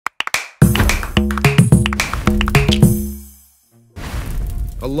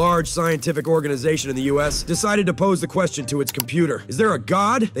large scientific organization in the US, decided to pose the question to its computer. Is there a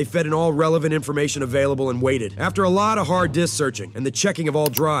God? They fed in all relevant information available and waited. After a lot of hard disk searching and the checking of all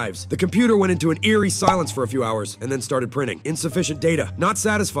drives, the computer went into an eerie silence for a few hours and then started printing insufficient data. Not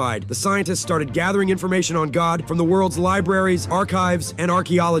satisfied, the scientists started gathering information on God from the world's libraries, archives, and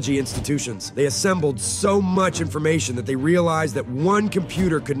archaeology institutions. They assembled so much information that they realized that one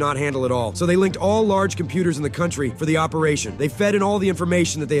computer could not handle it all. So they linked all large computers in the country for the operation. They fed in all the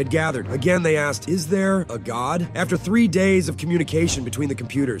information that they had gathered. Again, they asked, is there a God? After 3 days of communication between the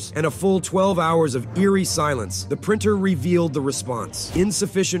computers and a full 12 hours of eerie silence, the printer revealed the response: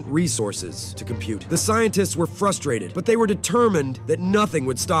 insufficient resources to compute. The scientists were frustrated, but they were determined that nothing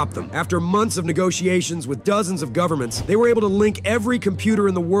would stop them. After months of negotiations with dozens of governments, they were able to link every computer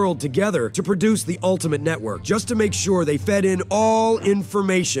in the world together to produce the ultimate network, just to make sure they fed in all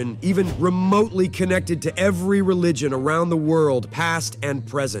information, even remotely connected to every religion around the world, past and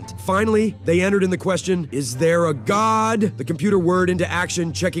present. Finally, they entered in the question, is there a God? The computer whirred into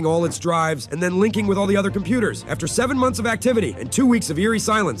action, checking all its drives, and then linking with all the other computers. After 7 months of activity and 2 weeks of eerie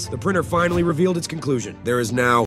silence, the printer finally revealed its conclusion. There is now